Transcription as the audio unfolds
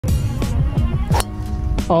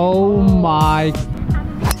Oh my.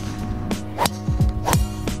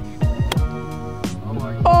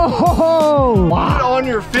 Oh! Wow. Get on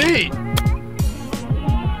your feet.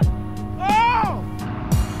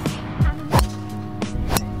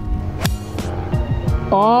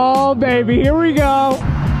 Oh, baby, here we go.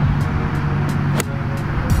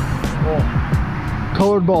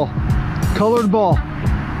 Colored ball. Colored ball.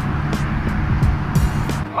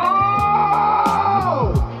 Oh!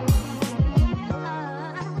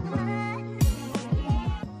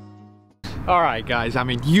 All right, guys. I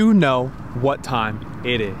mean, you know what time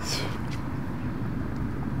it is.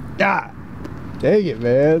 God dang it,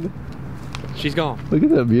 man. She's gone. Look at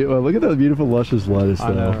that beautiful luscious lettuce, though.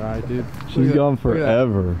 I know, right, dude? She's gone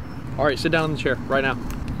forever. All right, sit down on the chair right now.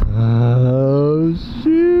 Oh,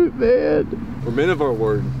 shoot, man. We're men of our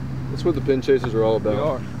word. That's what the PinChasers are all about. We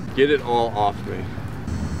are. Get it all off me.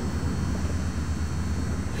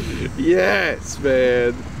 Yes,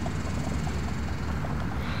 man.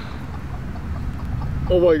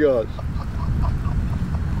 Oh my gosh.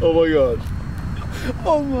 Oh my gosh.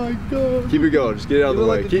 Oh my god. Keep it going. Just get it out of the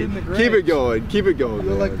way. Keep it going. Keep it going.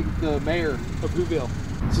 You look like the mayor of Whoville.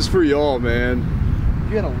 This is for y'all, man.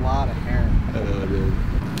 You had a lot of hair. I know, dude.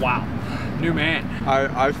 Wow. New man.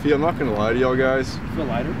 I feel, I'm not gonna lie to y'all guys. You feel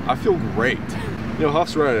lighter? I feel great. You know,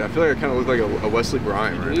 Huff's right. I feel like I kind of look like a Wesley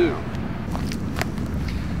Bryan right now.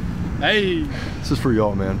 Hey. This is for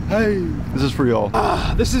y'all, man. Hey. This is for y'all.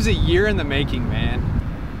 This is a year in the making, man.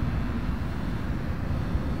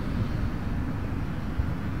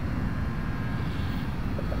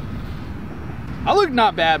 I look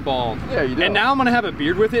not bad bald. Yeah, you do. And now I'm gonna have a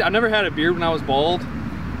beard with it. I've never had a beard when I was bald.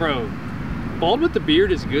 Bro, bald with the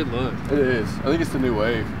beard is a good look. It is. I think it's the new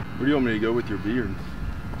wave. Where do you want me to go with your beard?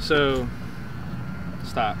 So,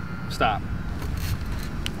 stop.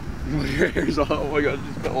 Your hair's all, oh my god, it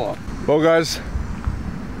just fell off. Well, guys,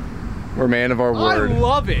 we're a man of our word. I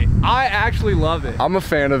love it. I actually love it. I'm a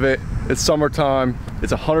fan of it. It's summertime.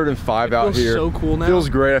 It's 105 out here. It feels so cool now. Feels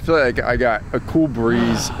great. I feel like I got a cool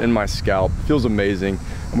breeze in my scalp. Feels amazing.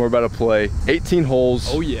 And we're about to play 18 holes.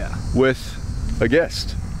 Oh yeah. With a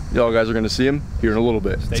guest. Y'all guys are gonna see him here in a little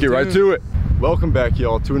bit. Let's get right tuned. to it. Welcome back,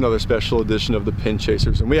 y'all, to another special edition of the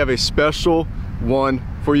PinChasers. And we have a special one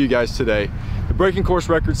for you guys today. The Breaking Course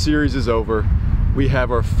Record Series is over. We have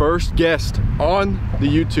our first guest on the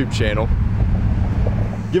YouTube channel.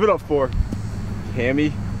 Give it up for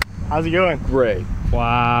Cammy. How's it going? Great.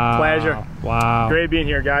 Wow. Pleasure. Wow. Great being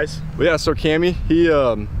here, guys. Well, yeah, so Cammy,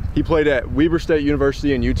 he played at Weber State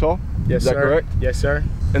University in Utah. Yes, Is that sir. correct? Yes, sir.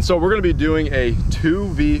 And so we're gonna be doing a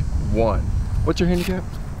 2v1. What's your handicap?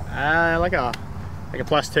 Like a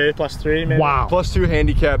 +2, +3 maybe. Wow. +2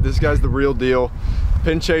 handicap. This guy's the real deal.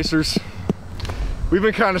 PinChasers. We've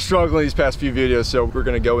been kind of struggling these past few videos, so we're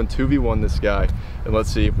gonna go in 2v1 this guy, and let's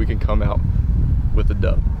see if we can come out with a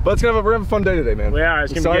dub. But we're gonna have a fun day today, man. We are.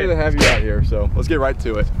 It's gonna be excited good. to have you out here, so let's get right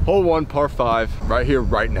to it. Hole 1, par 5, right here,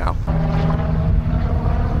 right now.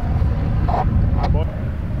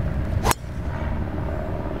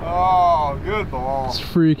 Oh, good ball. It's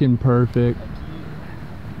freaking perfect.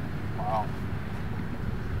 Wow.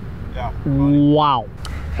 Yeah. Wow.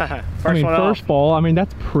 First one first off. ball, I mean,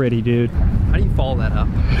 that's pretty, dude. How do you follow that up?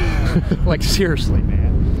 Like, seriously,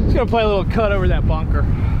 man. Just gonna play a little cut over that bunker.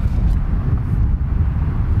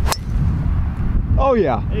 Oh,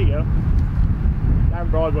 yeah. There you go. Down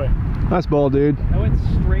Broadway. Nice ball, dude. That went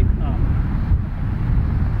straight up.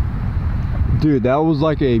 Dude, that was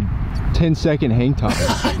like a 10-second hang time.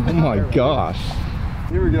 Oh my gosh.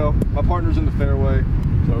 Here we go. My partner's in the fairway,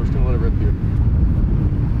 so we're just gonna let it rip here.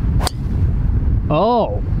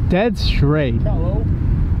 Oh, dead straight. Hello.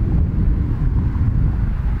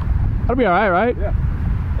 That'll be all right? Yeah.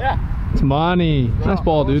 Yeah. It's money. Nice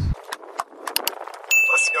ball, dude.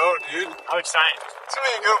 Let's go, dude. I'm excited. It's gonna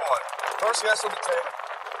be a good one. First guess on the table.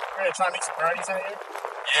 We're gonna try to make some birdies out here.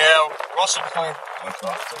 Yeah, we're also playing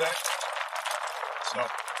today. So,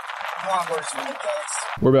 come on, boys.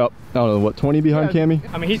 We're about, I don't know, what, 20 behind Cammy?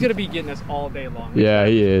 I mean, he's gonna be getting us all day long. Yeah,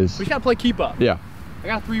 he is. We just gotta play keep up. Yeah. I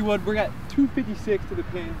got 3 wood. We got 256 to the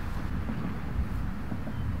pin.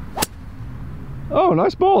 Oh,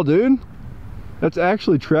 nice ball, dude. That's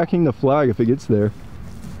actually tracking the flag if it gets there.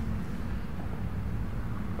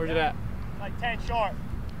 Where's it at? Like 10 short.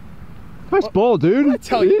 Nice ball, dude. I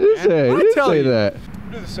tell He you, did man. say, I he did tell say you. that.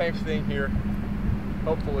 We'll do the same thing here,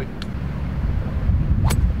 hopefully.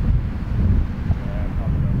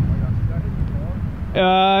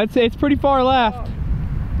 It's pretty far left.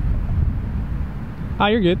 Oh,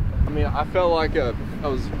 you're good. I mean, I felt like I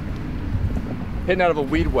was hitting out of a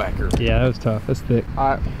weed whacker. Yeah, that was tough. That's thick.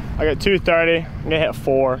 I got 230. I'm gonna hit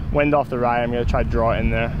 4. Wind off the right. I'm gonna try to draw it in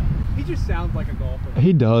there. He just sounds like a golfer.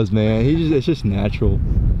 He does, man. It's just natural.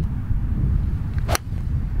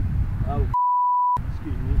 Oh,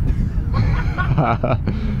 excuse me.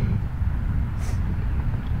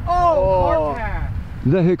 Cart path.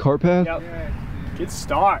 Did that hit cart path? Yep. Good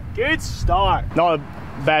start. Good start. Not the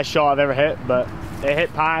best shot I've ever hit, but it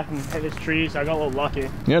hit path and hit this tree, so I got a little lucky.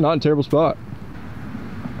 Yeah, not in a terrible spot.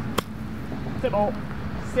 Sit ball.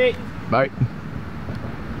 Sit. Right.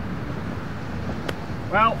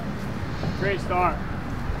 Well, great start.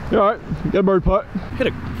 You all right? Got a bird putt. Hit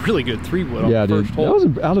a really good 3-wood on Yeah, the dude. first hole. That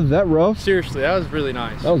was out of that rough. Seriously, that was really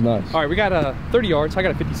nice. That was nice. All right, we got 30 yards. I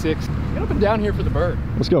got a 56. Get up and down here for the bird.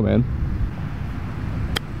 Let's go, man.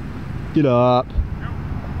 Get up.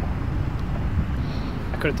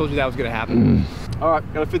 I could have told you that was going to happen. All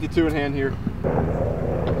right, got a 52 in hand here.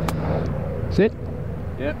 Sit.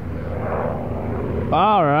 Yep.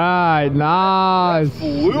 All right, nice.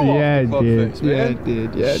 Flew off the club face, man. Yeah, it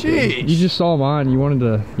did. Yeah, it did. Jeez. You just saw mine. You wanted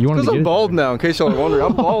to Because get I'm it. bald now, in case y'all are wondering.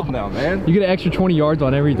 I'm bald now, man. You get an extra 20 yards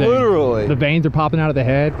on everything. Literally. The veins are popping out of the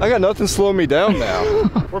head. I got nothing slowing me down now.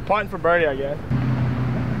 We're punting for birdie, I guess.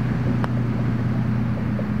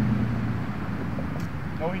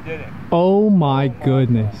 No, he didn't. Oh my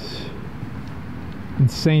goodness.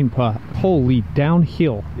 Insane putt. Holy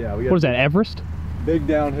downhill. Yeah, we got What is that, Everest? big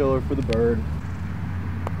downhiller for the bird.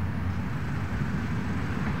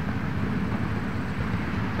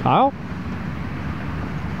 Kyle?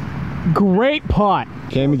 Great putt.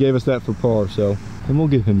 Cammy gave us that for par, so and we'll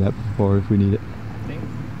give him that for par if we need it.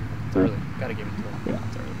 It's early. Got to give it to him. Yeah.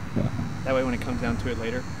 It's early. Yeah. That way when it comes down to it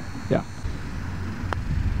later. Yeah.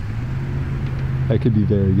 That could be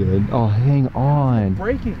very good. Oh, hang on.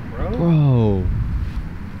 Breaking, bro.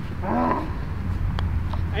 Bro.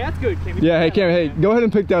 Hey, that's good, Kimmy. Yeah, hey, Cammy, hey, go ahead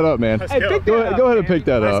and pick that up, man. Let's Hey, go. pick Go that ahead, up, go ahead and Cammy. pick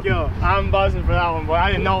that up. Let's go. I'm buzzing for that one, boy. I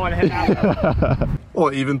didn't know one hit that one.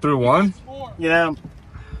 Well, even through one. Yeah.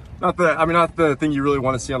 Not the thing you really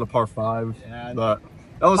want to see on a par 5, Yeah. but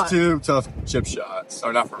that was 2 tough chip shots.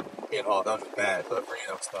 Or not for me at all, that was bad, but for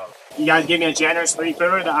stuff. You guys gave me a generous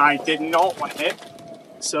 3-footer that I did not want to hit,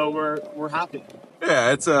 so we're happy.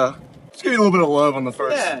 Yeah, it's just give you a little bit of love on the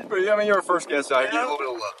first. Yeah. But I mean, you're a first guest out here, give you a little bit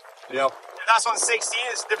of love. You know? If that's on 16,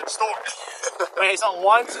 it's a different story. But it's on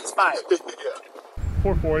 1s, it's fine. Yeah.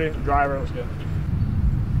 440, driver, let's go.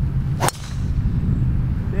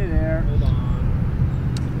 Stay there. Hold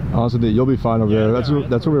on. Honestly, dude, you'll be fine over there. That's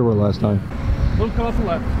where we were last time. Little cut off the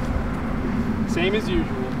left. Same as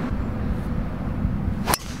usual.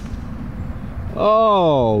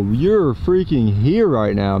 Oh, you're freaking here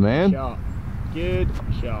right now, man. Shot. Good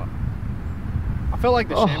shot. I felt like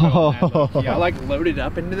the Shambo on that, low-key. I like loaded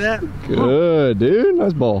up into that. Good, dude.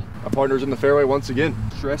 Nice ball. Our partner's in the fairway once again.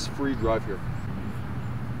 Stress-free drive here.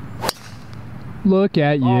 Look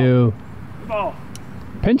at you. Ball.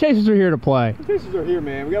 PinChasers are here to play. PinChasers are here,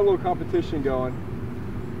 man. We got a little competition going.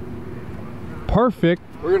 Perfect.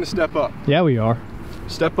 We're gonna step up. Yeah, we are.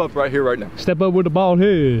 Step up right here, right now. Step up with the bald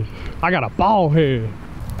head. I got a bald head.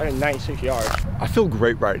 I got 96 yards. I feel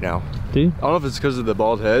great right now. Dude, I don't know if it's because of the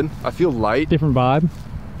bald head. I feel light. different vibe.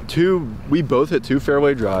 We both hit 2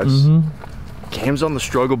 fairway drives. Mm-hmm. Cam's on the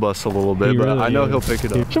struggle bus a little bit, He but really I know is. he'll pick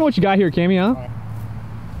it up. Show me what you got here, Cammy, huh?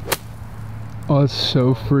 Oh, it's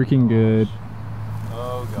so freaking good.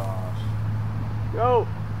 Oh gosh. Go.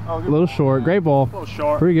 Oh, A little short, great ball. A little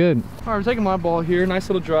short. Pretty good. All right, we're taking my ball here. Nice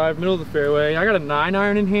little drive, middle of the fairway. I got a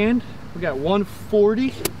 9-iron in hand. We got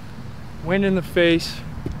 140. Wind in the face.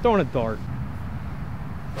 Throwing a dart.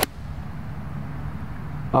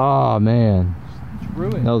 Oh man, It's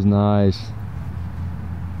ruined. that was nice.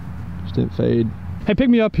 Just didn't fade. Hey, pick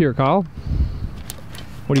me up here, Kyle.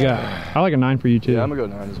 What do you got? I like a 9 for you too. Yeah, I'm gonna go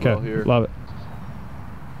 9 as Okay, well here. love it.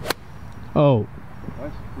 Oh,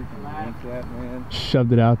 Nice freaking land flat, man.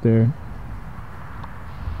 shoved it out there.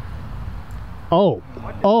 Oh,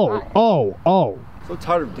 oh. So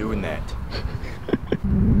tired of doing that.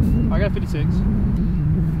 I got 56.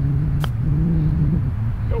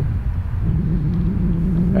 Go.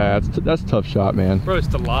 Yeah, that's a tough shot, man. Bro, it's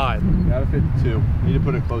alive. Got a 52. Need to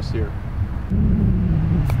put it close here.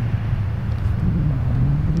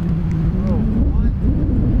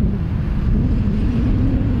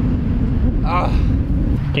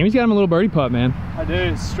 Cammy's got him a little birdie putt, man. I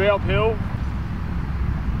do. Straight uphill.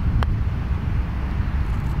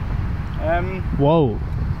 Whoa,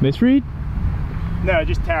 misread? No,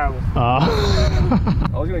 just terrible. I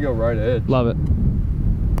was gonna go right edge. Love it.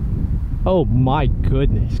 Oh my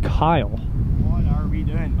goodness, Kyle. What are we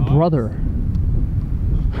doing, boss? Brother.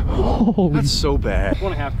 Holy. That's so bad.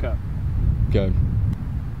 1.5 cup. Okay.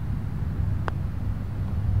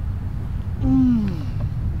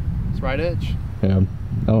 It's right edge. Yeah,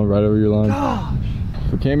 that one right over your line. Gosh.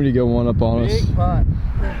 For Cammy to go one up on us. Big putt.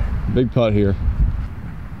 Big putt here.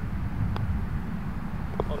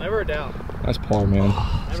 Oh, never a doubt. That's par, man.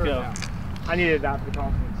 Let's go. I needed that for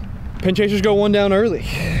confidence. PinChasers go one down early.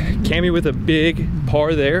 Cammy with a big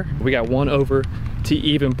par there. We got one over to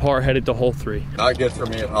even par headed to hole 3. Not good for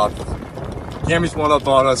me at all. Cammy's one up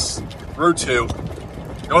on us through 2.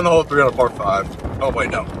 Going to hole 3 on a par 5. Oh wait,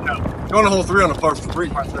 no. Going to hole 3 on a par 3.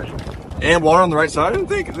 Par 3. And water on the right side? I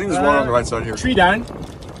think there's water on the right side here. Tree down.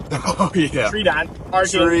 Oh yeah. Tree down.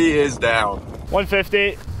 Tree is down.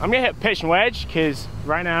 150. I'm gonna hit pitch and wedge because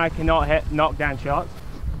right now I cannot hit knockdown shots.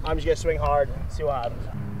 I'm just gonna swing hard and see what happens.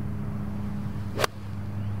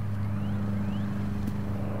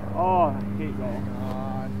 Oh, I hate that.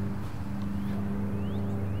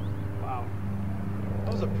 Wow.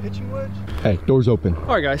 That was a pitching wedge? Hey, door's open.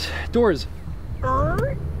 All right, guys, doors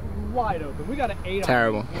wide open. We got an 8.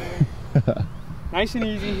 Terrible. Nice and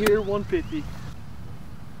easy here, 150.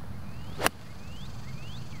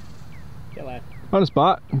 Get left. On a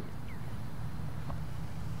spot.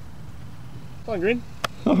 It's on green.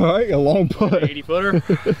 All right, a long putt. 80 footer.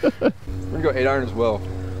 We're gonna go 8 iron as well.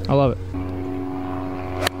 I love it.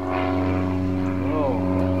 Oh,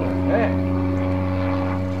 what the heck?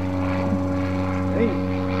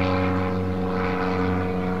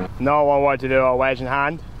 No one wanted to do a wedge in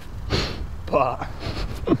hand, but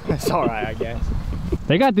it's all right, I guess.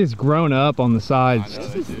 They got this grown up on the sides. I know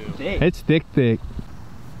they do. It's thick.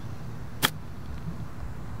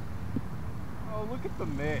 Oh, look at the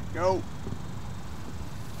mitt. Go.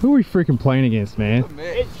 Who are we freaking playing against, man?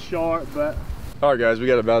 It's short, but All right, guys, we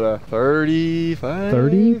got about a 35.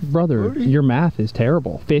 30? Brother, 30? your math is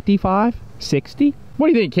terrible. 55? 60? What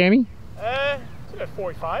do you think, Cammy? it's about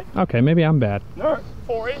 45. Okay, maybe I'm bad. No,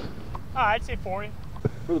 40. I'd say 40.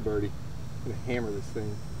 For the birdie. I'm gonna hammer this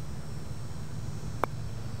thing.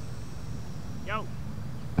 Yo.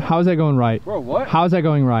 How's that going right? Bro, what? How's that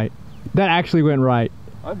going right? That actually went right.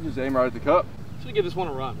 I'm just aiming right at the cup. Should give this one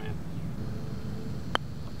a run, man.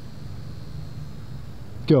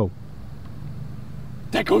 Go.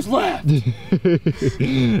 That goes left.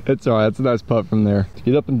 It's all right. That's a nice putt from there.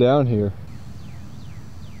 Get up and down here.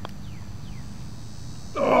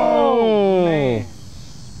 Oh, man.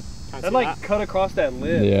 Can't That see like that. cut across that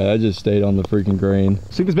lip. Yeah, that just stayed on the freaking grain.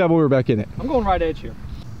 Stick this bad boy back in it. I'm going right edge here.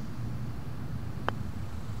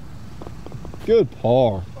 Good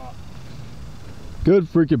par. Good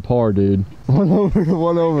freaking par, dude. One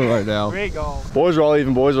over right now. Great goal. Boys are all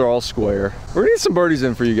even. Boys are all square. We're gonna get some birdies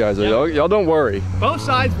in for you guys. Though. Y'all don't worry. Both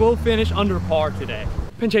sides will finish under par today.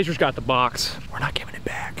 PinChasers got the box. We're not giving it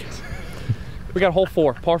back. We got hole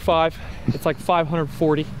 4, par 5. It's like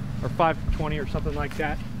 540 or 520 or something like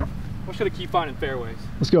that. We're just gonna keep finding fairways.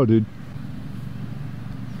 Let's go, dude.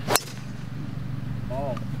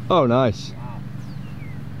 Oh, Oh, nice. wow.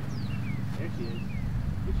 There she is.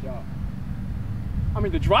 Good shot. I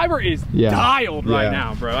mean, the driver is Yeah. dialed right Yeah.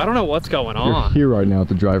 now, bro. I don't know what's going You're on. here right now with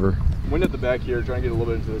the driver. Wind at the back here, trying to get a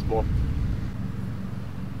little bit into this ball.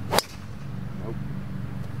 Nope.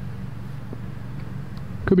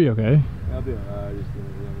 Could be okay. I'll be alright. Just giving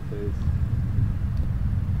it on the face.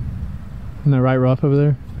 Isn't that right rough over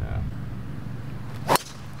there? Yeah.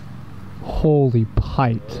 Holy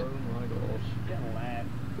pipe. Oh my gosh. Get left.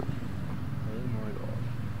 Oh my gosh.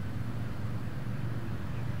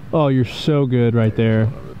 Oh, you're so good right there.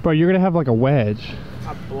 Bro, you're gonna have like a wedge.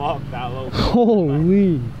 I blocked that little.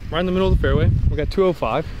 Holy. Right in the middle of the fairway. We got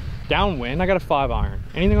 205. Downwind, I got a 5 iron.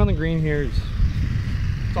 Anything on the green here is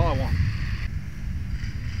that's all I want.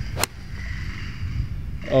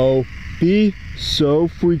 Oh, be so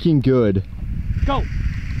freaking good. Go.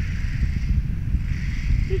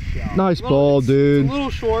 Good shot. Nice Well, ball, it's dude. a little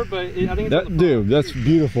short, but I think it's on That the dude, that's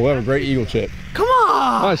beautiful. We have a great eagle chip. Come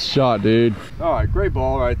on! Nice shot, dude. All right, great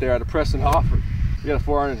ball right there out of Preston Hofford. We got a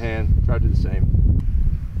 4 iron in hand. Try to do the same.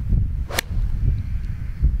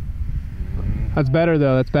 That's better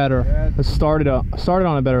though, that's better. Yeah. Let's start it on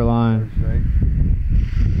a better line.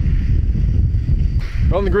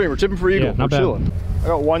 We're on the green. We're chipping for eagle. Yeah, We're not bad. chilling. I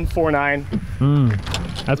got 149.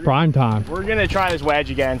 That's prime time. We're gonna try this wedge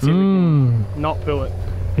again. See if we can not pull it.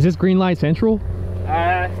 Is this green light central?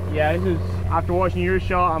 Yeah, this is after watching your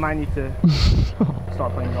shot. I might need to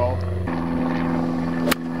start playing golf.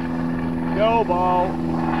 Go ball.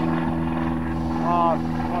 Oh,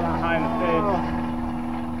 got that high in the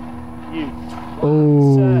face. You.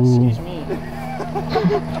 Oh. Excuse me.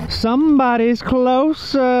 Somebody's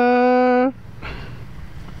closer.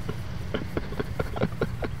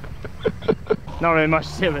 Not really much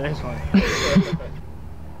to say about this one.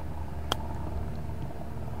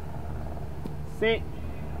 See?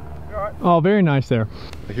 Oh, very nice there.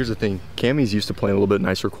 Here's the thing, Cammy's used to playing a little bit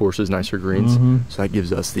nicer courses, nicer greens, so that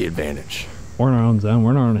gives us the advantage. We're in our own zone.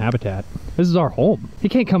 We're in our own habitat. This is our home. He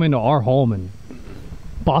can't come into our home and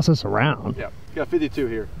boss us around. Yeah, got 52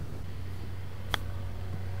 here.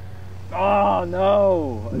 Oh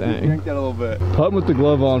no! Dang. Yanked that a little bit. Putting with the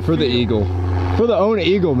glove on for the eagle. For the own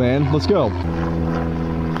eagle, man. Let's go.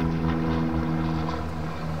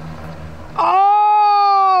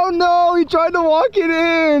 Oh no! He tried to walk it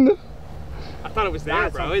in. I thought it was there,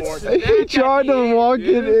 That's bro. unfortunate. He tried to walk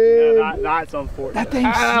it in. Yeah, that's unfortunate. That thing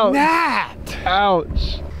Ouch. snapped.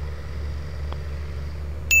 Ouch.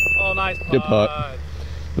 Oh, nice putt. Good putt.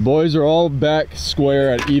 The boys are all back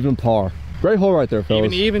square at even par. Great hole right there,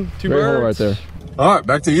 fellas. Even, two Great birds. hole right there. All right,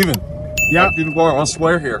 back to even. Yeah. Back to even par on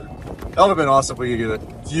square here. That would have been awesome if we could get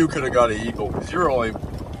it. You could have got an eagle because you're only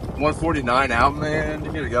 149 out, man.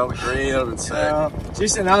 You could have got the green. That would have been sick.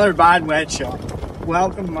 Just another bad wedge shot.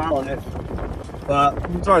 Welcome to my life. But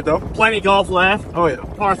It's all right though. plenty of golf left. Oh yeah.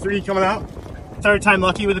 Par 3 coming out. Third time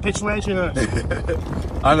lucky with a pitch wedge. You know.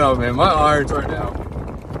 I know, man. My irons right now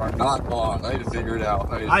are not on. I need to figure it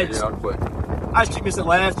out. I need to figure it out quick. I just keep missing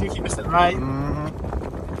left. You keep missing right.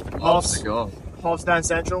 Hoff's gone. Hoff's down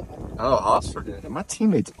central. Oh, Hoff's forgetting. My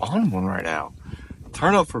teammate's on one right now.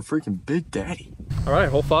 Turn up for freaking Big Daddy. All right,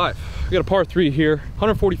 hole 5. We got a par 3 here,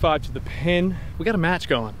 145 to the pin. We got a match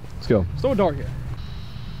going. Let's go. Let's throw a dart here.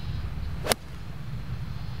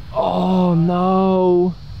 Oh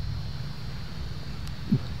no.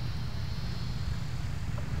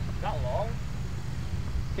 Not long.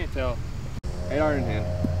 Can't tell. 8 iron in hand.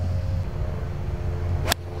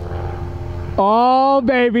 Oh,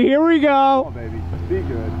 baby, here we Oh, go. baby. Be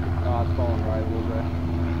good. Oh, it's falling right a little bit.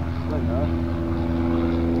 Is that enough?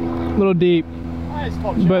 A little deep, I just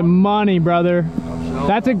called but money, brother.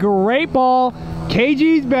 That's a great ball.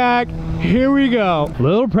 KG's back. Here we go.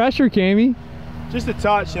 Little pressure, Cammy. just a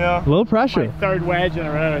touch, you know. A little pressure. My third wedge in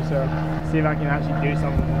a row, so see if I can actually do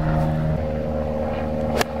something.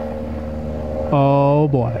 Oh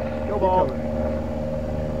boy. Go ball. Keep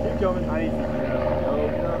coming. I need to.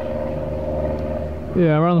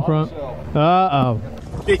 Yeah, right on the front. Uh-oh.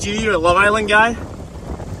 Did you a Love Island guy?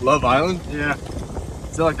 Love Island? Yeah.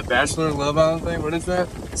 Is that like the Bachelor Love Island thing? What is that?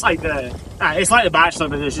 It's like the Bachelor,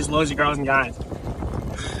 but there's just loads of girls and guys.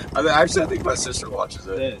 Actually, I think my sister watches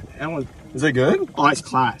it. That one, Is it good? oh, it's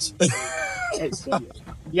class. It's so good.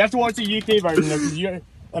 You have to watch the UK version though, because the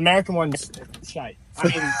American one's shite. I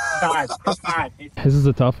mean, bad. It's bad. This is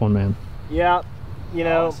a tough one, man. Yeah, you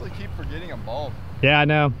know. honestly keep forgetting I'm bald. Yeah, I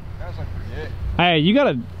know. I was like, forget. Hey, you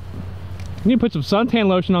need to put some suntan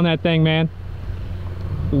lotion on that thing, man.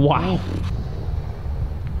 Wow.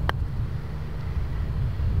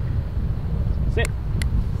 Sit.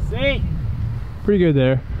 See. Pretty good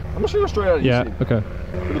there. I'm just gonna go straight out of Yeah, UC. okay.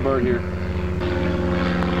 For the bird here.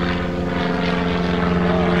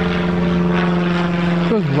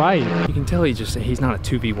 Goes right. You can tell he's not a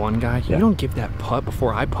 2v1 guy. You don't give that putt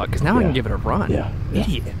before I putt, because now I can give it a run. Yeah.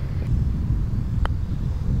 Idiot.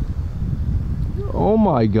 Oh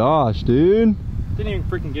my gosh, dude. Didn't even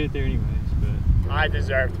freaking get it there anyways, but I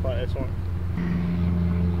deserve to play this one.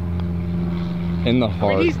 In the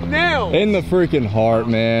heart. he's nailed. In the freaking heart,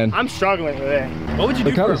 man. I'm struggling with it. What would you do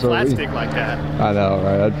Look for how a it's flat already- stick like that? I know,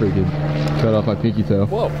 right? I'd freaking cut off my pinky toe.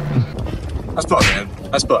 Whoa. That's putt, man.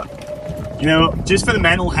 That's putt. You know, just for the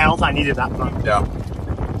mental health, I needed that fun. Yeah.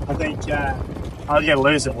 I think I was gonna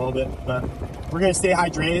lose it a little bit, but we're gonna stay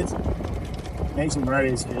hydrated. Make some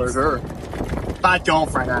birdies. For sure. Bad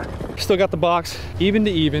golf right now. Still got the box, even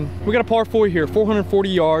to even. We got a par 4 here, 440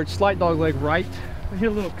 yards, slight dog leg right. I hit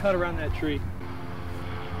a little cut around that tree.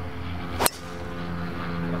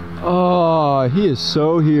 Oh, he is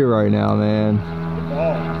so here right now, man.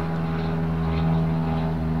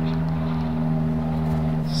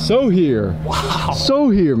 So here. Wow. So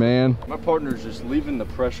here, man. My partner's just leaving the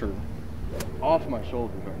pressure off my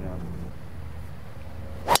shoulders right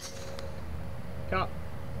now. Cut.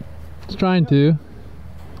 It's trying to.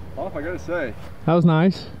 Off, I gotta say, That was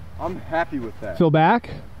nice. I'm happy with that. Feel back?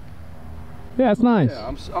 Yeah, it's nice.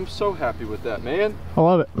 Yeah, I'm so happy with that, man. I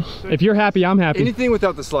love it. If you're happy, I'm happy. Anything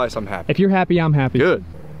without the slice, I'm happy. If you're happy, I'm happy. Good.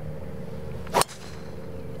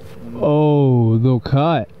 Oh, little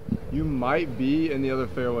cut. You might be in the other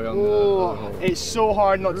fairway on Oh, it's so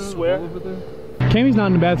hard not to swear. Cammy's not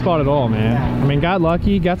in a bad spot at all, man. I mean, got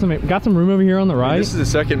lucky, got some room over here on the right. This is the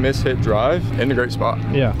second mishit drive in a great spot.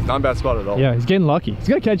 Yeah. Not a bad spot at all. Yeah, he's getting lucky. He's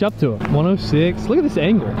got to catch up to it. 106. Look at this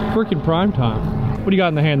angle. Freaking prime time. What do you got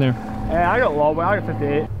in the hand there? Yeah, I got low, but I got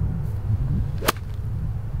 58.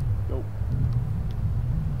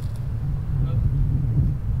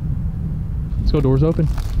 Let's Let's go, doors open.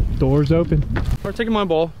 Doors open. We're taking my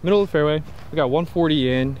ball, middle of the fairway. We got 140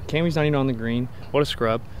 in. Cammy's not even on the green. What a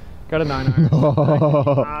scrub. Got a 9-iron.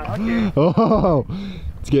 Okay. Oh,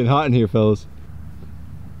 it's getting hot in here, fellas.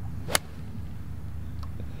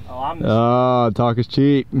 Talk is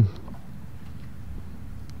cheap.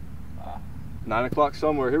 9 o'clock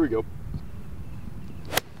somewhere. Here we go.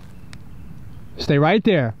 Stay right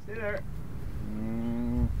there. Stay there.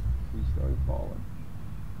 He started falling.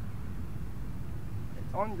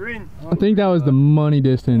 It's on green. I think that was the money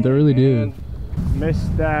distance. I really did.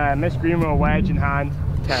 Missed green with a wedge in hand.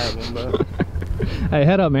 Terrible, but. Hey,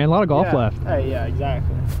 head up, man. A lot of golf Yeah. left. Hey, yeah,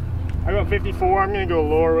 exactly. I got 54. I'm gonna go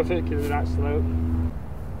lower with it because of that slope.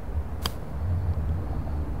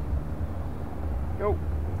 Go.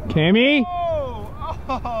 Cammy?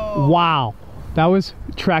 Oh. Wow. That was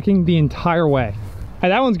tracking the entire way. Hey,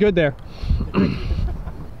 that one's good there.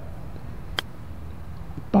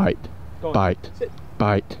 Bite. Go. Bite. Sit.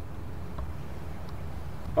 Bite.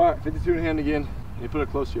 All right, 52 in hand again. You put it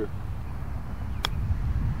close here.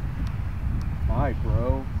 Bite,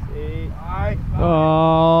 bro.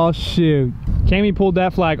 Oh, shoot. Cammy pulled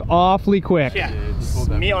that flag awfully quick. Yeah. Yeah, just hold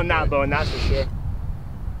that Me pretty on that quick. bone, that's for sure.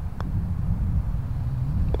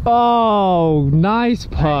 Oh, nice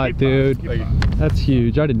putt, dude. Thank you. That's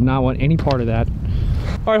huge. I did not want any part of that.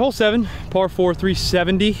 All right, hole 7, par 4,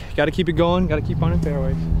 370. Got to keep it going. Got to keep finding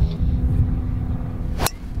fairways.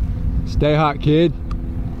 Stay hot, kid.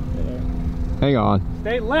 Hang on.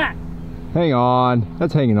 Stay lat. Hang on.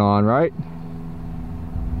 That's hanging on, right?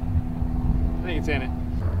 I think it's in it.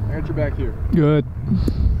 I got your back here. Good.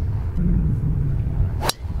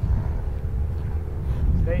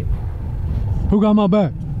 Stay. Who got my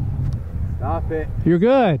back? Stop it. You're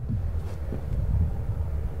good.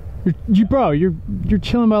 Bro, you're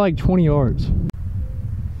chilling by like 20 yards.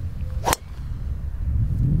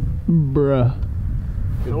 Bruh.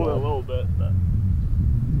 Hold it a little bit, but.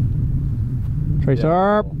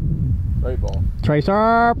 Tracer. Great ball.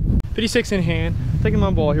 Tracer. 56 in hand. Taking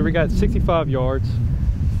my ball here. We got 65 yards.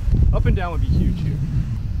 Up and down would be huge here.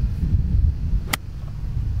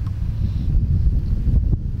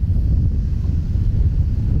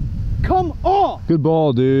 Come on! Good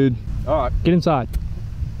ball, dude. All right. Get inside.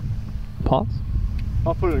 Pause.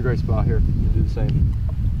 I'll put it in a great spot here. You do the same.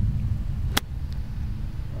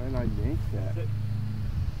 And I yanked that.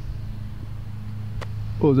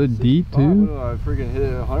 Oh, is it deep Oh, what too? did I freaking hit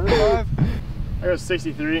it 105? I got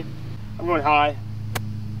 63. I'm going high.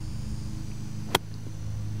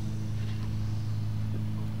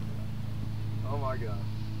 Oh my god.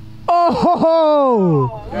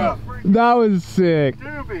 Oh! Yeah. That was sick.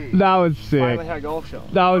 Doobie. That was sick. Finally had a golf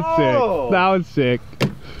shot. That was Oh. sick. That was sick.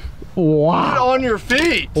 Get Wow. on your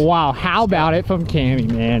feet. Wow. How about it from Cammy,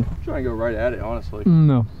 man? I'm trying to go right at it, honestly.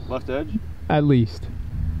 No, Left edge. at least.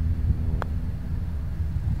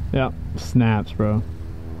 Yeah. Snaps, bro.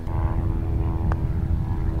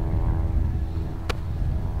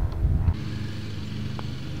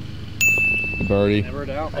 Birdie. Never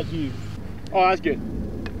doubt. Thank you. Oh, that's good.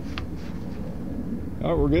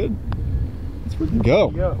 All right, we're good. Let's freaking go.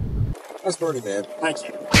 Go. That's birdie, man. Thank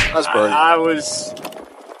you. That's birdie. I wasn't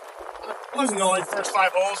the only first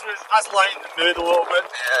 5 holes. I was lighting the mood a little bit.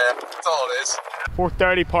 Yeah, that's all it is.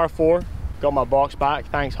 430 par 4. Got my box back.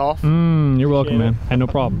 Thanks, Hoff. You're welcome, Appreciate man. Had no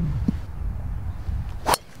problem.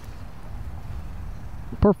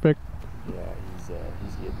 Perfect. Yeah, he's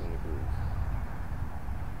getting in the groove.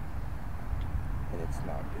 And it's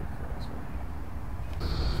not good for us.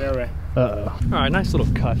 Fairway. Uh-oh. All right, nice little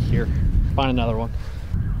cut here. Find another one.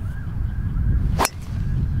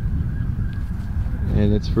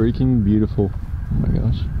 And it's freaking beautiful. Oh my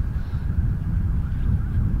gosh.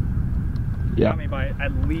 Yeah. Got me by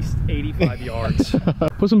at least 85 yards.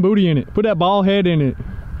 Put some booty in it. Put that ball head in it.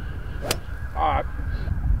 All right.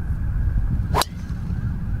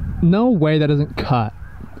 No way that doesn't cut.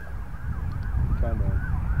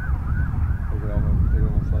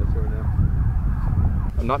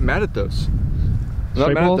 I'm not mad at those. I'm not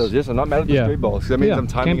Straight mad balls? at those. Yes, I'm not mad at the Yeah. straight balls. That means Yeah, I'm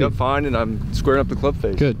can timing be. up fine and I'm squaring up the club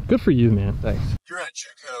face. Good. Good for you, man. Thanks. You're at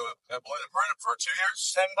Chico at Burnham for 2 years?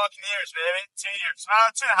 7 Buccaneers, baby. 2 years.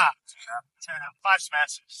 2.5. 2.5. 5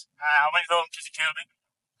 semesters. I went home because of COVID.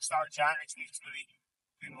 Started January 2020.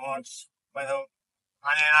 Didn't watch. Went home.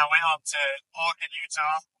 And then I went up to Ogden,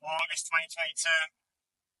 Utah, August 2022.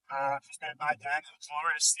 Spent my time in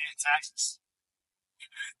Florida State, Texas. You're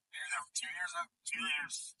there for 2 years now? 2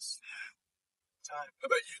 years. Time. I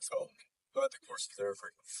bet Utah. I bet the courses there are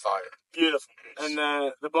freaking fire. Beautiful. And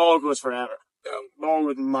the ball goes forever. Yeah. Ball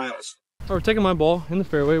goes miles. We're taking my ball in the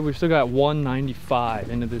fairway. We've still got 195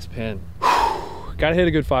 into this pin. Gotta hit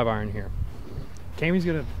a good 5-iron here. Camy's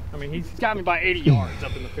gonna, I mean, he's got me by 80 yards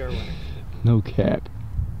up in the fairway. No cap.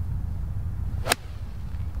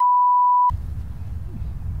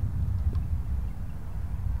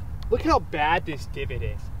 Look how bad this divot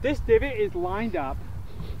is. This divot is lined up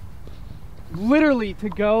literally to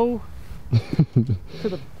go to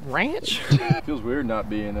the ranch. It feels weird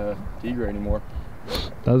not being a Tigre anymore.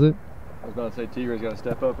 Does it? I was about to say Tigre's got to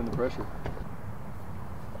step up in the pressure.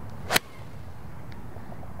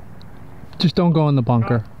 Just don't go in the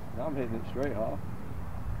bunker. Now I'm hitting it straight, huh?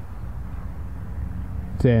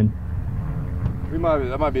 It's in.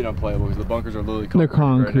 That might be unplayable because the bunkers are literally They're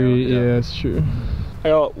concrete. concrete, yeah, that's true. I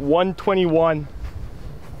got 121.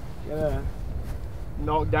 Gonna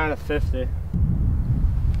knock down a 50.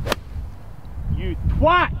 You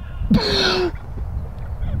twat!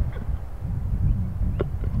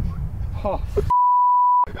 Oh.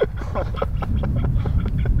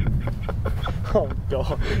 Oh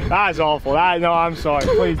god, that is awful. No, I'm sorry.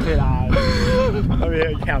 Please do that. Let me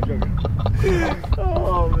hit a count.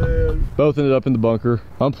 Oh man. Both ended up in the bunker.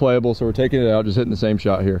 Unplayable, so we're taking it out, just hitting the same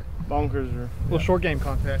shot here. Bunkers are. Little short game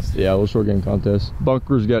contest. Yeah, a little short game contest.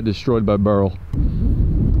 Bunkers got destroyed by Burl.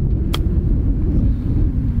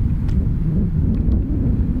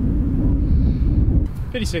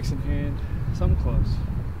 .56 in hand, something close.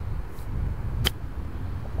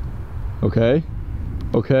 Okay.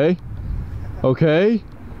 Okay. Okay.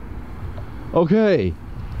 Okay.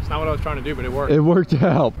 It's not what I was trying to do, but it worked. It worked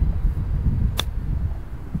out.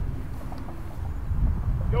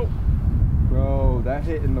 Go. Bro, that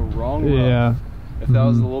hit in the wrong rough. Yeah. If that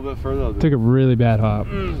was a little bit further, that Took a really bad hop.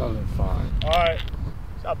 would have been fine. Alright.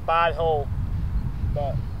 It's a bad hole.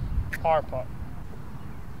 But par putt.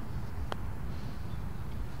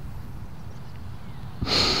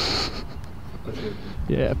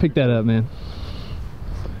 Yeah, pick that up, man.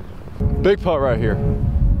 Big putt right here.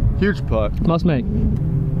 Huge putt. Must make.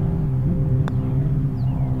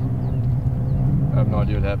 I have no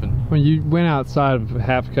idea what happened. When you went outside of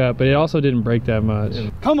half cup, but it also didn't break that much.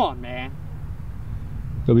 Come on, man.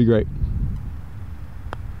 It'll be great.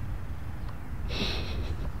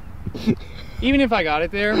 Even if I got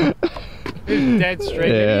it there, it was dead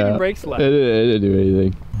straight. Maybe it even breaks left. It didn't do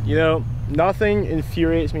anything. You know, nothing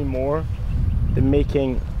infuriates me more than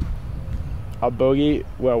making a bogey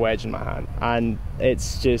with a wedge in my hand. And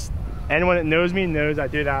it's just, anyone that knows me knows I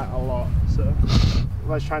do that a lot. So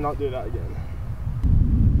let's try not to do that again.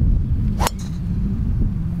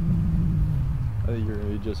 I think you're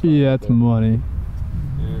gonna be just fine. Yeah, right that's there. money.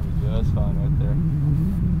 There we go, that's fine right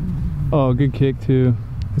there. Oh, good kick too.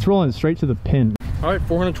 It's rolling straight to the pin. All right,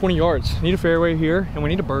 420 yards. Need a fairway here, and we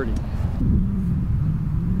need a birdie.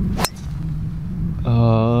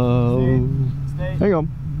 Oh. Stay. Hang on.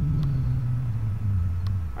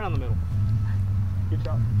 Right on the middle. Good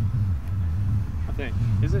shot. I think.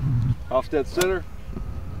 Is it? Off dead center.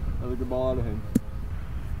 Another good ball out of him.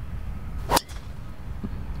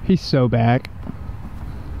 He's so back.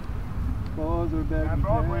 Balls are back. That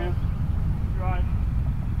Broadway. Right.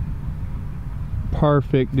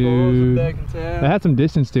 Perfect, dude. Back in town. That had some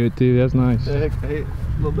distance to it too. That's nice. Hey, a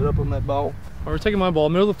little bit up on that ball. All right, we're taking my ball,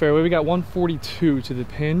 middle of the fairway. We got 142 to the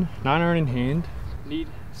pin, 9-iron in hand. Need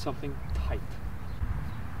something tight.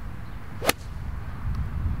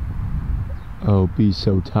 Oh, be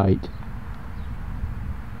so tight.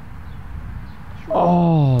 Short.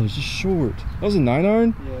 Oh, it was just short. That was a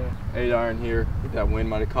 9-iron? Yeah. 8-iron here. I think that wind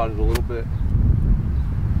might have caught it a little bit.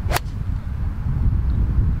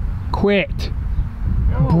 Quit.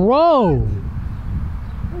 Bro.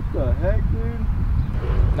 What the heck,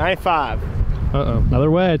 dude? 95. Uh-oh,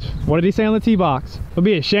 another wedge. What did he say on the tee box? It'll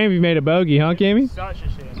be a shame if you made a bogey, huh, Cammy? Such a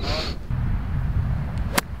shame, man.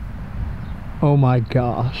 Oh my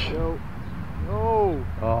gosh. Yo. No.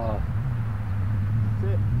 Oh,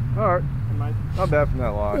 That's it. alright. Not bad from that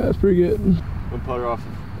line. That's pretty good. One putter off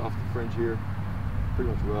the fringe here. Pretty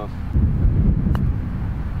much rough.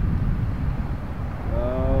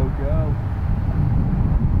 Oh, go.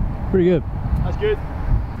 Pretty good. That's good.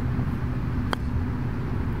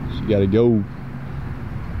 She gotta go.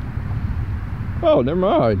 Oh, never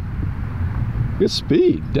mind. Good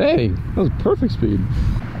speed. Dang. That was perfect speed.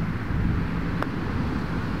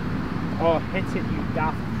 Oh, hit it, you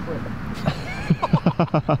daft prick.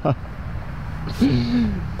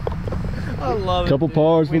 I love Couple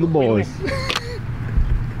pars for the boys.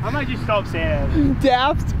 I might just stop saying it.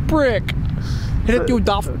 Daft brick. Hit it, you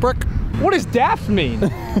daft brick. What does daft mean?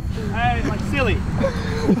 Hey, like silly.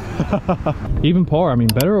 Even par, I mean,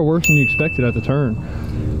 better or worse than you expected at the turn?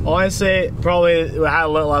 Honestly, probably with how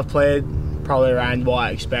little I've played, probably around what I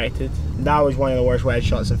expected. That was one of the worst wedge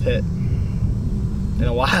shots I've hit in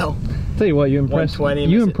a while. Tell you what, you impressed.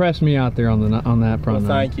 120, You impressed me out there on that front. Well,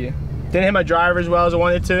 thank you. Didn't hit my driver as well as I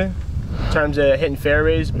wanted to, in terms of hitting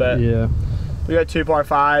fairways, but yeah, we got 2 par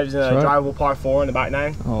 5s and a drivable par 4 in the back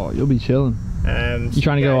 9. Oh, you'll be chilling. You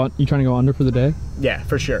trying to go on? You trying to go under for the day? Yeah,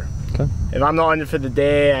 for sure. Okay. If I'm not under for the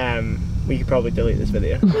day, we could probably delete this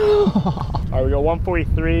video. All right, we got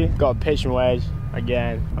 143. Got a pitch and wedge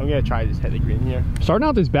again. I'm gonna try to just hit the green here. Starting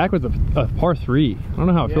out this back with a par 3. I don't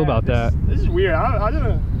know how I feel about that. This is weird.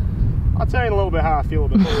 I'll tell you in a little bit how I feel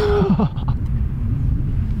about it.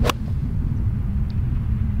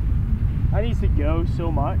 That needs to go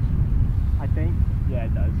so much, I think. Yeah,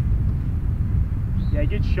 it does. Yeah,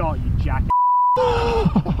 good shot, you jacket.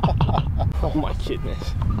 Oh my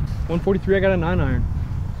goodness. 143, I got a 9-iron.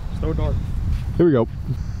 So dark. Here we go.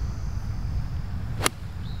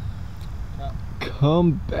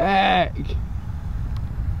 Come back.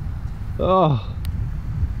 Oh.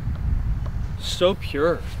 So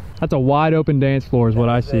pure. That's a wide open dance floor is what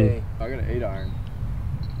I see. I got an 8-iron.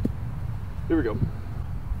 Here we go.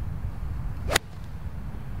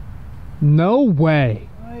 No way.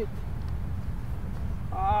 What?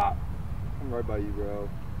 Ah. I'm right by you, bro.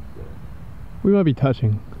 We might be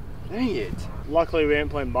touching. Dang it. Luckily we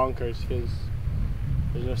ain't playing bunkers because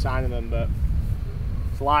there's no sign of them, but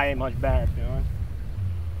this lie ain't much better, you know?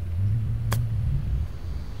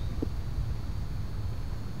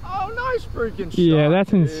 Oh, nice freaking shot. Yeah,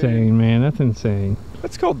 that's dude. insane, man. That's insane.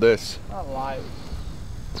 Let's call this. Not live.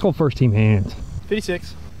 It's called first team hands.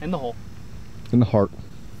 56 in the hole. In the heart.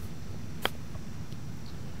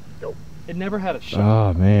 It never had a shot.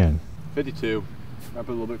 Oh, man. 52. I'll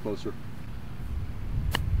put a little bit closer.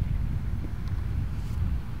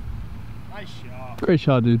 Nice shot. Great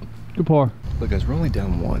shot, dude. Good par. Look, guys, we're only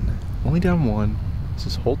down 1. Only down 1. This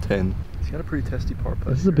is hole 10. He's got a pretty testy par putt.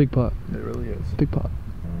 This is a big putt. It really is. Big putt.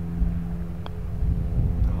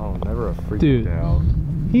 Oh, never a freaking Dude. doubt.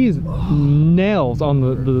 He's nails on the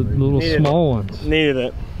little Needed small ones. Needed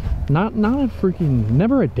it. Not a freaking,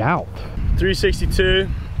 never a doubt. 362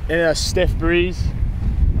 in a stiff breeze.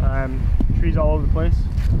 Trees all over the place.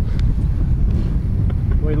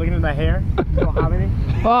 Wait, looking at my hair? You don't have any?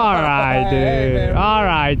 All right, dude. All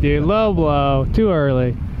right, dude. Low blow. Too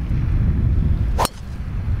early.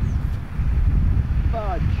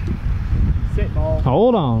 Fudge. Sit ball.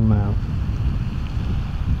 Hold on now.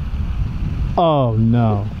 Oh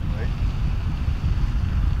no.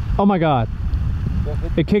 Oh my God.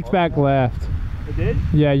 It kicked back left. It did?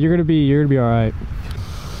 Yeah, you're gonna be all right.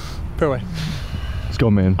 Fairway. Let's go,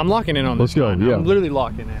 man. I'm locking in on this. Let's go, line. yeah. I'm literally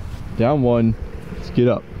locking in. Down 1. Let's get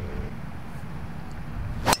up.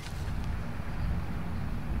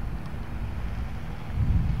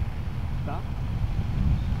 Stop.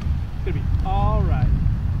 It's gonna be all right.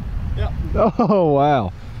 Yep. Oh,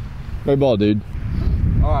 wow. Great ball, dude.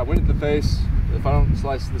 All right, win at the face. If I don't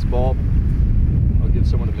slice this ball, I'll give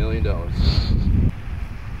someone $1 million.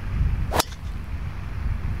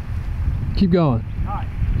 Keep going. Cut.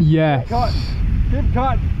 Yes. Cut. Good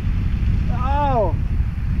cut. Oh.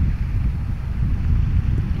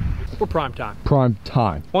 We're prime time. Prime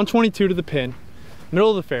time. 122 to the pin. Middle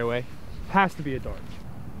of the fairway. Has to be a dart.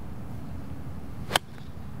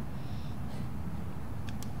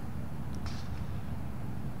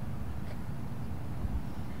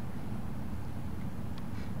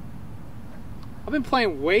 I've been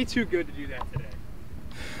playing way too good to do that today.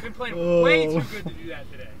 I've been playing way too good to do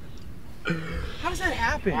that today. How does that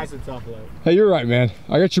happen? That's a tough load. Hey, you're right, man.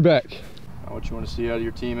 I got your back. Now what you want to see out of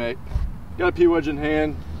your teammate. Got a P-wedge in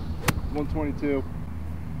hand. 122.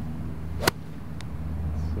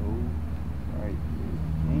 So, right.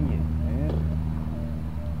 Dang it, man.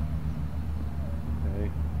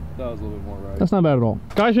 Okay. That was a little bit more right. That's not bad at all.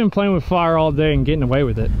 Guys been playing with fire all day and getting away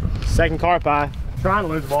with it. Second carp eye. Trying to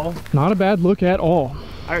lose the ball. Not a bad look at all.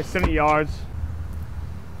 I got 70 yards.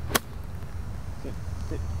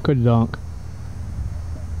 Good dunk.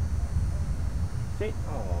 See?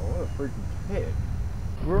 Oh, what a freaking hit.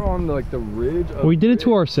 We're on like the ridge of We did it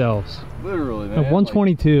to ourselves. Literally, man. At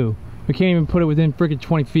 122. We can't even put it within freaking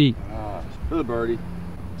 20 feet. Gosh, for the birdie.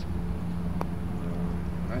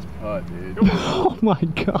 Nice putt, dude. Oh my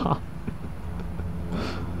God.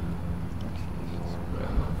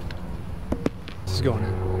 This is going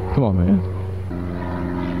in. Come on, man.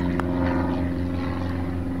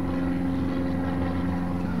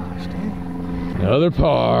 Another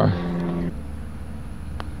par.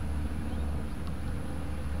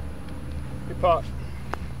 Good putt.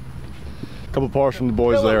 Couple pars from the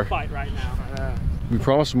boys there. Fight right now. We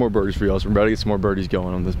promised some more birdies for y'all, so we're about to get some more birdies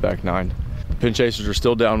going on this back 9. PinChasers are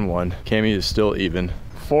still down 1. Cammy is still even.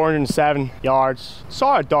 407 yards.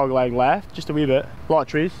 Saw a dog leg left, just a wee bit. A lot of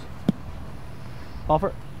trees.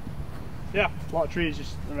 Offer. Yeah, a lot of trees,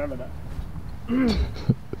 just remember that.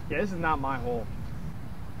 Yeah, this is not my hole.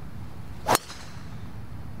 I'll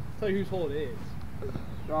tell you whose hole it is.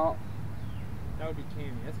 Well, That would be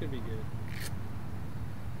Cammy. That's gonna be good.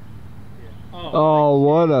 Yeah. Oh,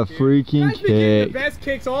 what a freaking Guys been getting the kick. best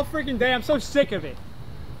kicks all freaking day. I'm so sick of it.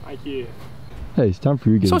 thank you. Hey, it's time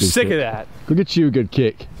for you to get So a good sick kick. of that. Go get you a good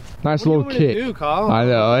kick. Nice What little do you want me kick. to do, Kyle? I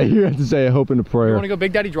know. You have to say a hope and a You prayer. want to go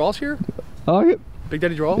Big Daddy draws here? I like it. Big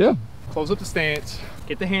Daddy draws? Yeah. Close up the stance.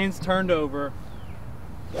 Get the hands turned over.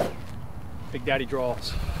 Big Daddy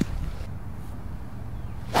draws.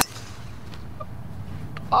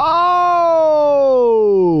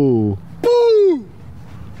 Oh! Boo!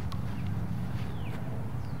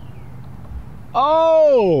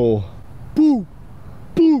 Oh! Boo!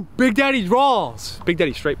 Boo! Big Daddy draws. Big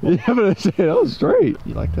Daddy straight ball. Yeah, but I said that was straight.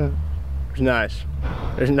 You like that? It's nice.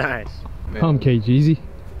 It's nice. Come, Cage, easy.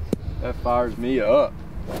 That fires me up.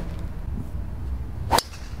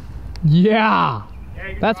 Yeah,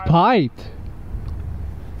 that's piped.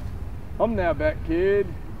 I'm now back, kid.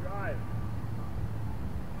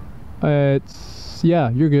 It's, yeah,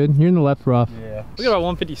 you're good. You're in the left rough. Yeah. We got about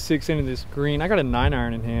 156 into this green. I got a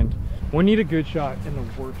 9-iron in hand. We need a good shot in the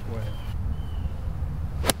worst way.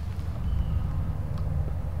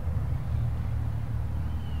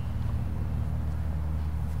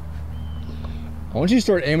 I want you to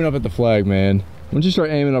start aiming up at the flag, man. I want you to start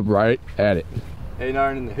aiming up right at it.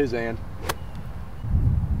 8-iron in his hand.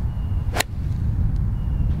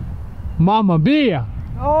 Mamma mia.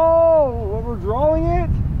 Oh, we're drawing it?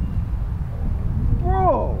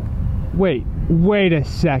 Bro. Wait a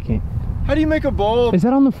second. How do you make a ball? Is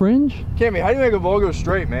that on the fringe? Cammy, how do you make a ball go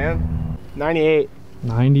straight, man? 98.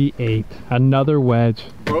 98. Another wedge.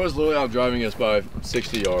 Bro is literally out driving us by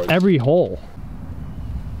 60 yards. Every hole.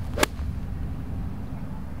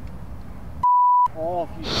 Oh,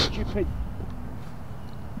 you stupid.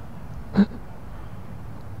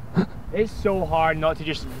 It's so hard not to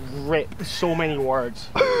just rip so many words.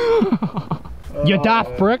 You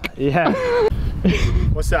daft prick. Yeah.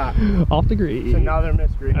 What's that? Off the It's green. another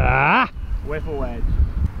misgreen. Ah! With a wedge.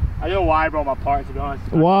 I don't know why I brought my part, to be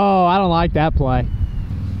honest. Whoa, I don't like that play.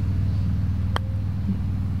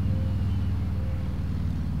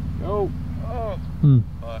 Go. Oh.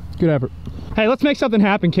 Good effort. Hey, let's make something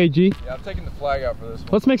happen, KG. Yeah, I'm taking the flag out for this one.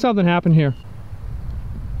 Let's make something happen here.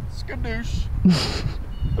 Skadoosh.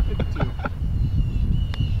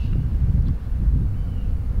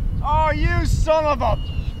 Oh, you son of a...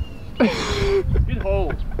 Good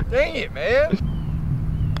hole. Dang it, man.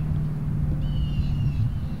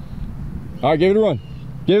 All right, give it a run.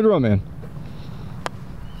 Give it a run, man.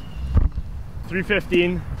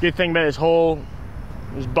 315. Good thing about this hole,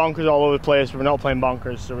 there's bunkers all over the place, but we're not playing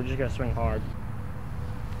bunkers, so we're just gonna swing hard.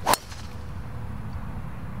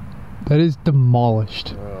 That is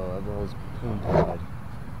demolished. Oh, that ball's bad.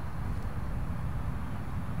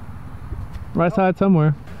 Right side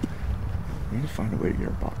somewhere. We need to find a way to get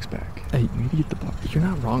our box back. Hey, We need to get the box. you're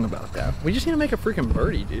not wrong about that. We just need to make a freaking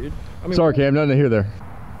birdie, dude. I mean, Sorry, Cam, nothing to hear there.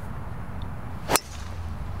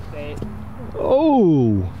 Stay.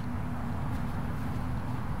 Oh!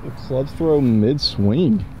 The club throw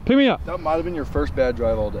mid-swing. Pick me up. That might have been your first bad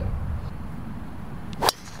drive all day.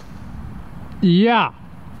 Yeah.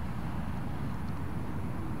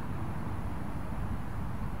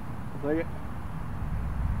 Take it.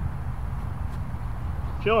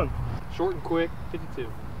 Chilling. short and quick, 52.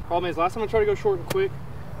 Problem is, last time I tried to go short and quick,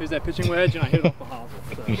 there's that pitching wedge and I hit it off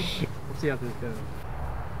the hosel. So we'll see how this goes.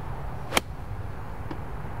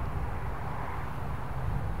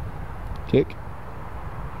 Kick.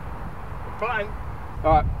 Fine.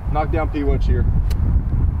 All right, knock down P-Wedge here.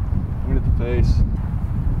 Win at the face.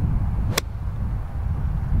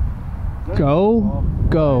 Go,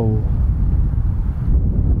 go.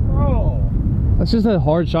 Oh. That's just a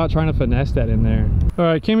hard shot trying to finesse that in there. All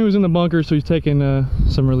right, Cammy was in the bunker, so he's taking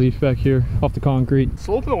some relief back here off the concrete.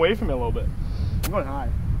 Sloping away from it a little bit. I'm going high.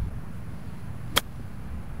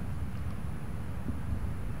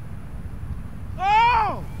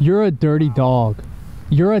 Oh! You're a dirty dog.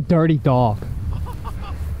 You're a dirty dog.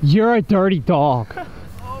 You're a dirty dog.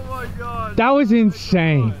 Oh my God. That was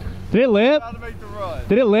insane. Did it lip? How to make the run.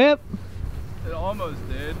 Did it lip? It almost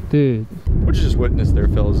did. Dude. What you just witnessed there,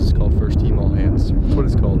 fellas, is called First Team All Hands. That's what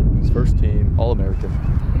it's called. It's First Team All American.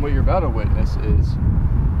 And what you're about to witness is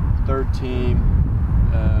Third Team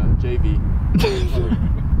JV.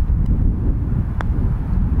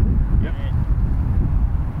 Yep.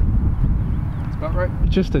 That's about right.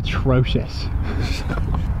 Just atrocious.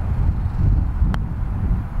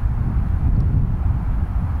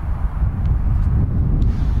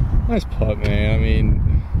 Nice putt, man. I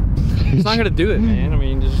mean, it's not gonna do it, man. I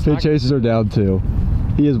mean, just PinChasers are down 2.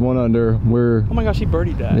 He is 1 under. We're. Oh my gosh, he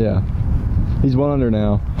birdied that. Yeah. He's 1 under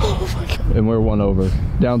now. Oh my god. And we're 1 over.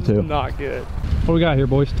 Down 2. Not good. What do we got here,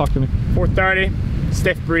 boys? Talk to me. 430,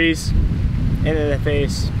 stiff breeze, into the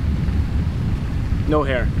face, no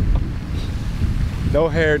hair. No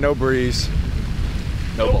hair, no breeze.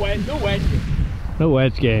 No wedge, no wedge. No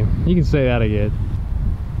wedge game. You can say that again.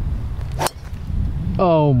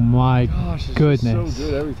 Oh my goodness. So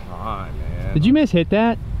good every time, man. Did you miss hit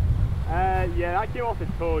that? Yeah, that came off the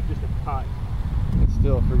toe just a touch. It's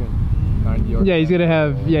still a freaking 90 yards. Yeah, he's gonna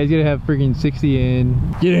have freaking 60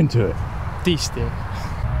 in. Get into it. D-stick.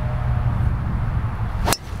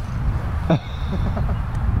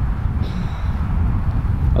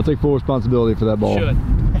 I'll take full responsibility for that ball.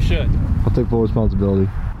 Should. I'll take full responsibility.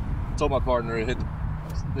 I told my partner to hit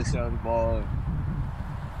this side of the ball and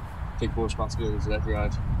take full responsibility for that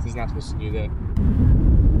drive. He's not supposed to do that.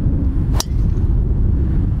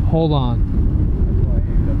 Hold on.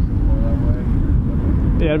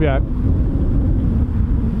 Yeah, it'll be alright.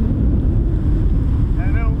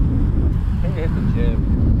 Hit the jib.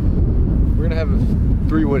 We're gonna have a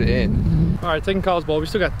 3-wood in. All right, taking Kyle's ball. We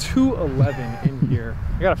still got 211 in here.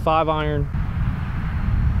 I got a 5-iron.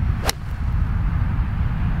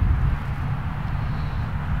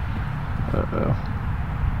 Uh-oh.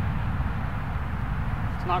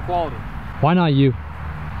 It's not quality. Why not you?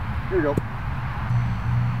 Here you go.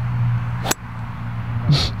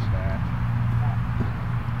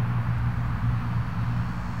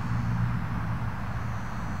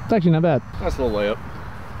 It's actually not bad. Nice little layup.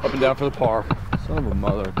 Up and down for the par. Son of a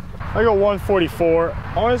mother. I go 144.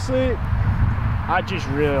 Honestly, I just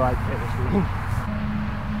really like fitness week.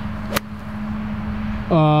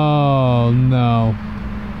 Oh no.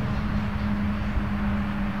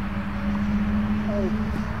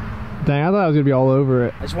 Dang, I thought I was gonna be all over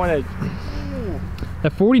it. I just want to.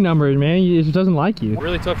 That 40 number, man, it just doesn't like you.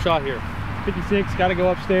 Really tough shot here. 56, got to go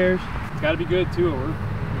upstairs. It's got to be good too.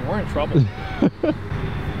 We're in trouble.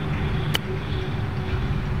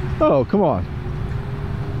 Oh, come on.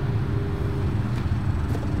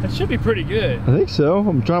 That should be pretty good. I think so.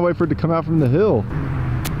 I'm trying to wait for it to come out from the hill.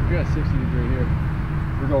 We got 60 degree here.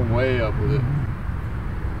 We're going way up with it.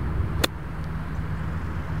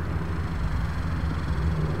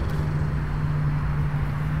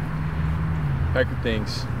 Pack your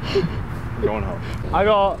things. We're going home. I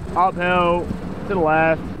go uphill to the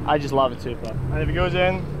left. I just love it super. And if it goes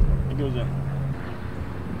in, it goes in.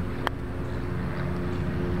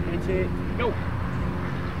 Hit it. Go.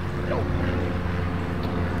 Go.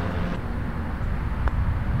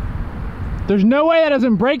 There's no way that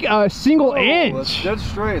doesn't break a single inch. That's dead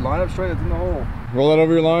straight. Line up straight. That's in the hole. Roll that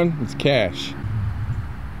over your line. It's cash.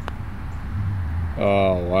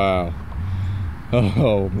 Oh, wow.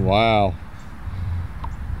 Oh, wow.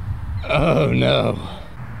 Oh, no.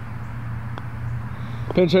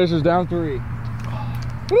 PinChasers down 3.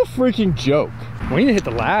 What a freaking joke. We need to hit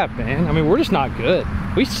the lab, man. I mean, we're just not good.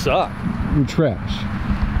 We suck. We're trash.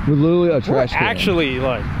 We're literally a trash can. Actually,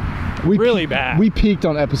 like, really bad. We peaked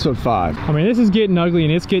on episode 5. I mean, this is getting ugly,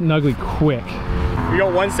 and it's getting ugly quick. We go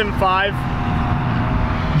 175.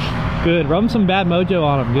 Good. Rub some bad mojo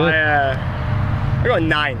on them. Good. I go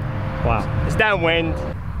 9. Wow. It's downwind.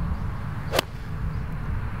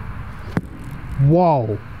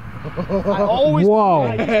 Whoa. I always.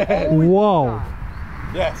 Whoa. Whoa.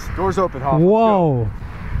 Yes. Doors open, Hoff. Whoa.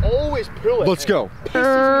 Always pull it. Let's go.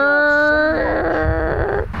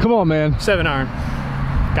 Come on, man. 7-iron.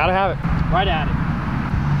 Gotta have it. Right at it.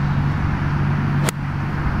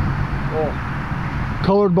 Oh.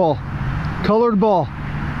 Colored ball. Colored ball.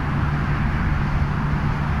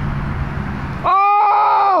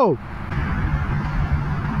 Oh!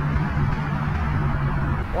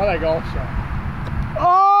 What a golf shot.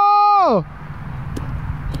 Oh!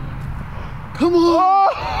 Come on!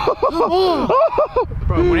 Oh!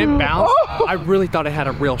 Bro, when it bounced, I really thought it had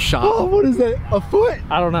a real shot. Oh, what is that? A foot?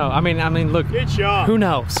 I don't know. I mean, look. Good shot. Who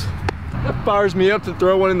knows? That fires me up to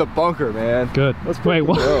throw one in the bunker, man. Good. Let's wait.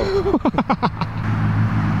 What?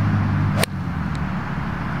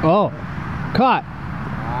 Oh, caught.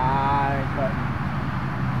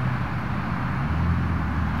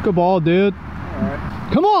 Good ball, dude.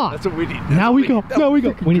 Come on. That's what we need. Now we go. Now we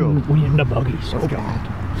go. We need the bogey so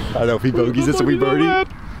bad. I know if he bogeys this, we birdie.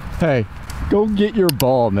 Hey, go get your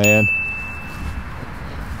ball, man.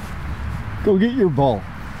 Go get your ball.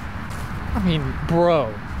 I mean,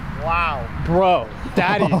 bro. Wow. Bro,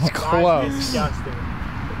 that is close. That's disgusting.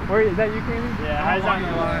 Where is that you, Cammy? Yeah, how's that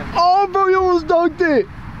your line? Oh, bro, you almost dunked it.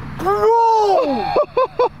 No!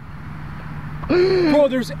 Bro,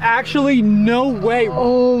 there's actually no way.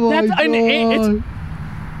 Oh my That's god. an inch.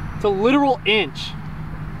 It's a literal inch.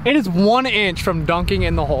 It is 1 inch from dunking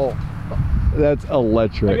in the hole. That's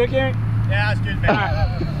electric. You good, Gary? Yeah, that's good, man.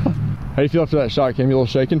 How do you feel after that shot, Cam? You a little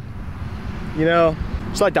shaken? You know,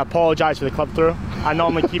 just like to apologize for the clip through. I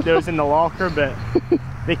normally keep those in the locker, but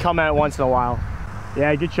they come out once in a while.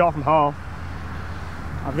 Yeah, good shot from Hall.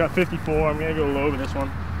 I've got 54. I'm gonna go low with this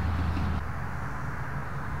one.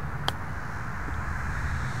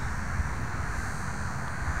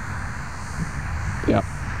 Yeah.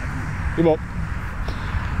 Come on.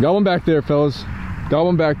 Got one back there, fellas. Got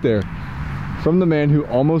one back there. From the man who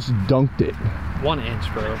almost dunked it. 1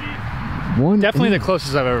 inch, bro. Definitely the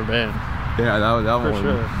closest I've ever been. Yeah, that one was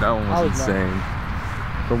insane.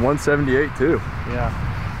 From 178 too. Yeah.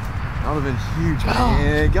 That would have been huge,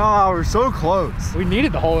 man. God, we're so close. We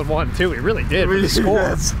needed the hole in one too. We really did. For the score.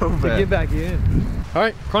 That's so To bad. get back in. All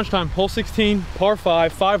right, crunch time. Hole 16, par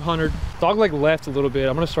 5, 500. Dog leg left a little bit.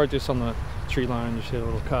 I'm gonna start this on the tree line. Just hit a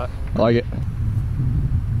little cut. I like it.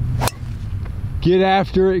 Get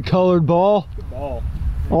after it, colored ball. Good ball.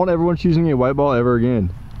 I want everyone choosing a white ball ever again.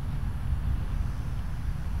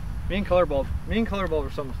 Me and color ball were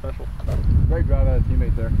something special. Great drive out of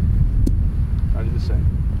teammate there. I did the same.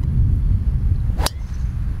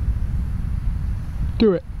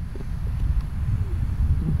 Do it.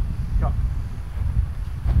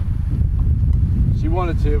 She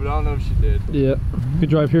wanted to, but I don't know if she did. Yeah. Good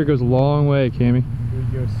drive here goes a long way, Cammy.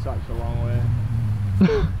 It goes such a long way.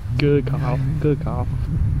 Good call. Good call.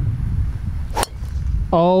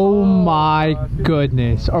 Oh my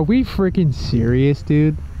goodness. Are we freaking serious,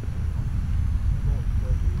 dude?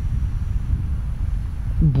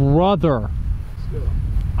 Brother.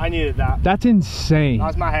 I needed that. That's insane.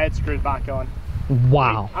 That's my head screwed back on.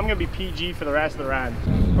 Wow. I'm gonna be PG for the rest of the round.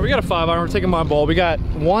 We got a 5-iron. We're taking my ball. We got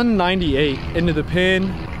 198 into the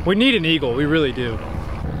pin. We need an eagle. We really do.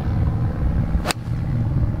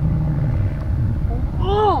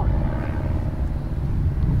 Oh!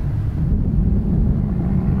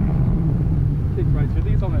 Kick right to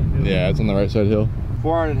these on that hill. Yeah, it's on the right side hill.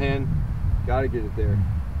 4-iron in hand. Gotta get it there.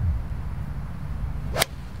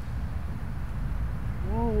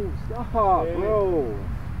 Whoa, stop, bro.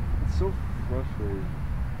 It's so frustrating.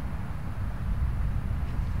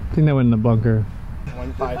 I think that went in the bunker.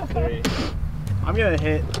 153. I'm gonna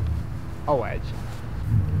hit a wedge.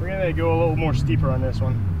 We're gonna go a little more steeper on this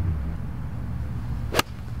one. I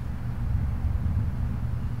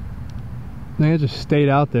think I just stayed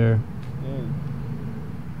out there.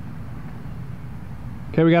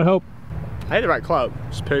 Okay, we got hope. I hit the right club,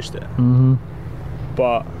 just pushed it. Mm-hmm.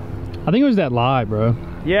 But I think it was that lie, bro.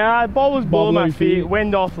 yeah, the ball was below my your feet, feet.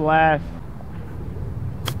 wind off the left.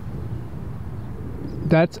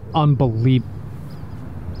 That's unbelievable.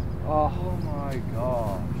 Oh my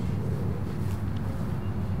gosh.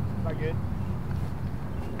 Is that good?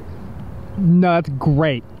 No, that's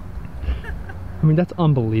great. I mean, that's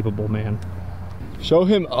unbelievable, man. Show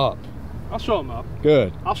him up. I'll show him up.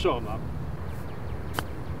 Good. I'll show him up.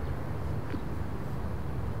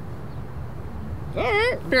 All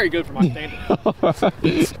right. Very good for my standard.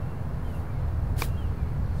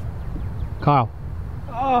 Kyle.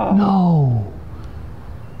 Oh. No.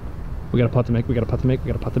 We got a putt to make. We got a putt to make. We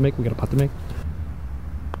got a putt to make. We got a putt to make.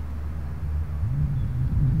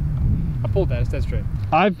 I pulled that. It's dead straight.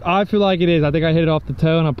 I feel like it is. I think I hit it off the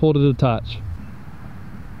toe and I pulled it to the touch.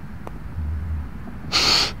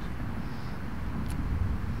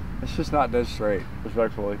 It's just not dead straight,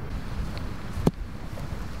 respectfully.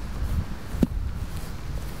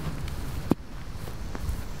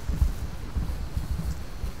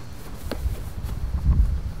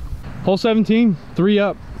 Hole 17, 3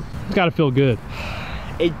 up. It's got to feel good.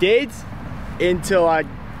 It did until I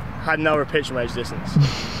had another pitch wedge distance.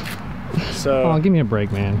 So Oh, give me a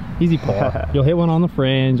break, man. Easy par. You'll hit one on the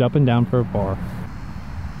fringe, up and down for a par.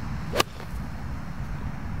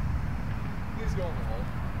 He's going the hole.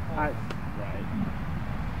 right.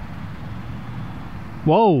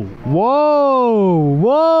 Whoa, whoa,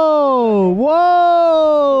 whoa,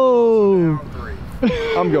 whoa.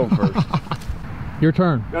 I'm going first. Your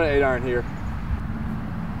turn. Got an 8-iron here.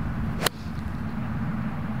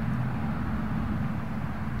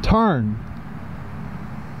 Turn.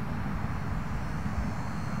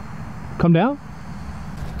 Come down.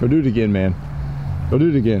 Go do it again, man. Go do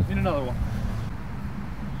it again. Need another one.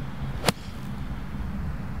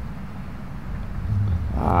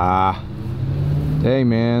 Ah. Dang,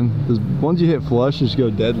 man. Those ones you hit flush just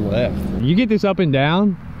go dead left. You get this up and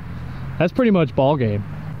down, that's pretty much ball game.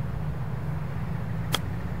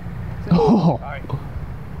 Oh.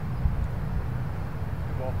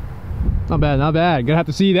 Not bad, not bad. Gonna have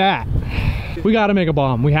to see that. We gotta make a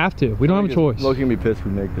bomb. We have to. We don't have a choice. Look at me pissed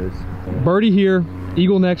we make this. Birdie here.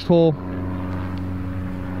 Eagle next hole.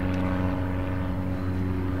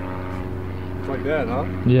 It's like that, huh?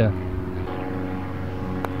 Yeah.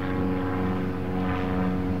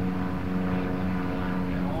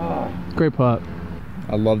 Great putt.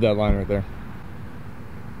 I love that line right there.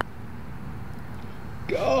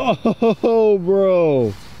 Go,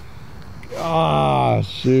 bro. Ah,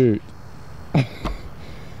 shoot.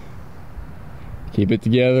 Keep it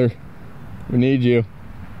together. We need you.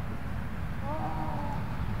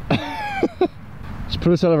 Just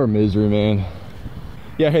put us out of our misery, man.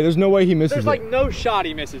 Yeah, hey, there's no way he misses There's it. like no shot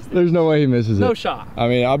he misses this. There's no way he misses it. No shot. I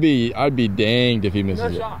mean, I'd be danged if he misses No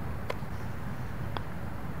it. shot.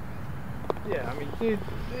 Yeah, I mean,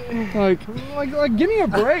 dude. Like, give me a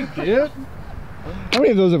break, dude. How many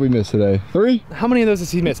of those have we missed today? 3? How many of those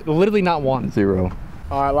does he miss? Literally not one. 0.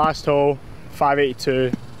 All right, last hole,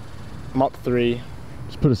 582. I'm up 3.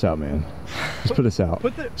 Just put us out, man. Just put us out.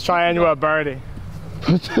 Let's try and do a birdie.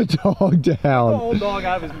 Put the dog The down. whole dog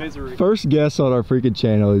out of his misery. First guest on our freaking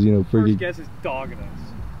channel is, you know, freaking. First guess is dogging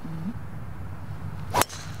us.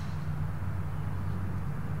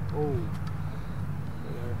 Oh.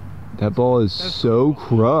 That ball is so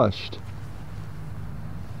crushed.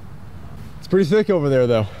 It's pretty thick over there,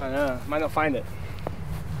 though. I know, might not find it.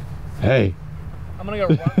 Hey. I'm gonna go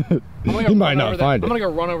run. I'm gonna go He might run not over find that. it. I'm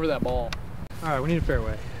gonna go run over that ball. All right, we need a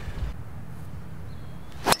fairway.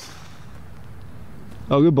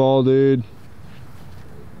 Oh, good ball, dude.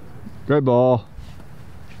 Great ball.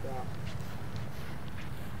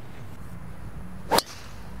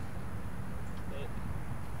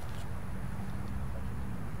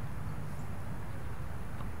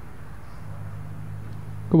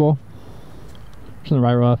 Good ball. Just in the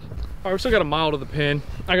right rough. All right, we still got a mile to the pin.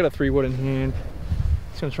 I got a 3-wood in hand.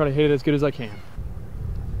 Just gonna try to hit it as good as I can.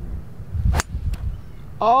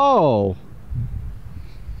 Oh.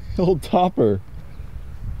 Old topper.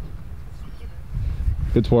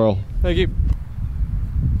 Good twirl. Thank you.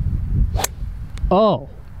 Oh.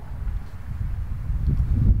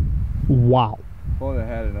 Wow. Well, they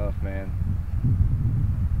had enough, man.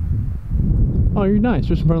 Oh, you're nice.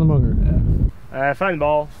 Just in front of the bunker. Find the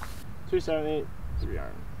ball. 270, 3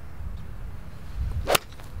 iron.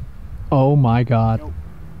 Oh my God.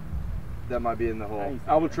 That might be in the hole.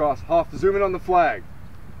 Albatross, Hoff, zoom in on the flag.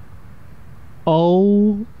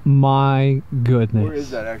 Oh my goodness. Where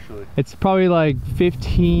is that actually? It's probably like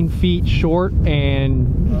 15 feet short,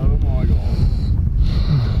 and Oh my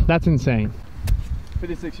God. that's insane.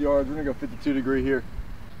 56 yards, we're gonna go 52 degree here.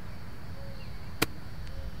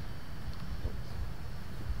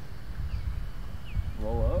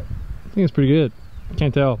 Roll up. I think it's pretty good.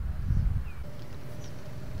 Can't tell.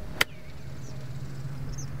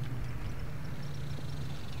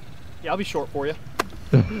 Yeah, I'll be short for you.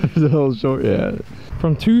 It's a little short, yeah.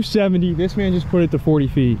 From 270, this man just put it to 40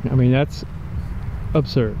 feet. I mean, that's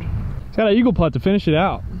absurd. He's got an eagle putt to finish it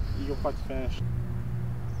out. Eagle putt to finish.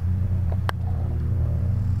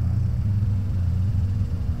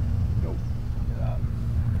 Nope. Get out.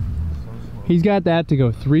 So slow. He's got that to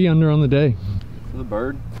go 3 under on the day. For the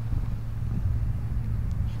bird.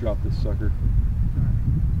 Just drop this sucker.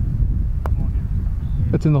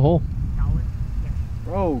 That's in the hole.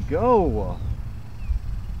 Bro, go!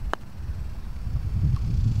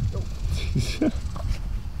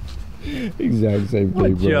 Exact same What a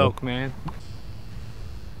thing, bro. joke, man.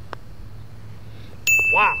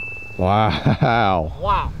 Wow. Wow.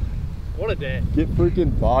 Wow. What a day. Get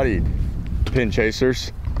freaking bodied,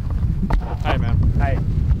 PinChasers. Hey, man. Hey,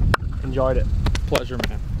 enjoyed it. Pleasure,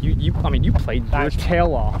 man. I mean, you played your Thanks.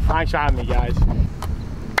 tail off. Thanks for having me, guys.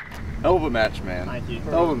 Hell of a match, man. Thank you.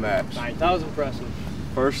 Hell of a match. That was impressive.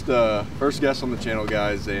 First guest on the channel,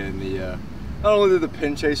 guys, and the not only did the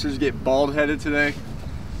PinChasers get bald-headed today,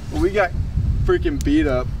 but we got freaking beat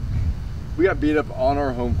up. We got beat up on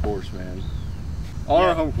our home course, man. On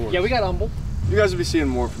our home course. Yeah, we got humbled. You guys will be seeing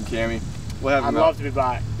more from Cammy. We'll have I'd him love out. to be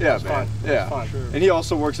back. Yeah, It was man. fun. It Yeah, was fun. Sure. and he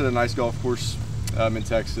also works at a nice golf course in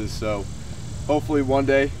Texas. So hopefully one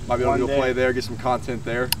day might be able to One go day. play there, get some content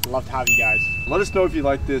there. I'd love to have you guys. Let us know if you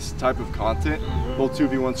like this type of content. Little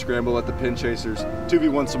 2v1 scramble at the PinChasers,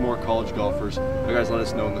 2v1 some more college golfers. You guys let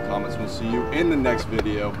us know in the comments. We'll see you in the next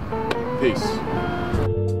video. Peace.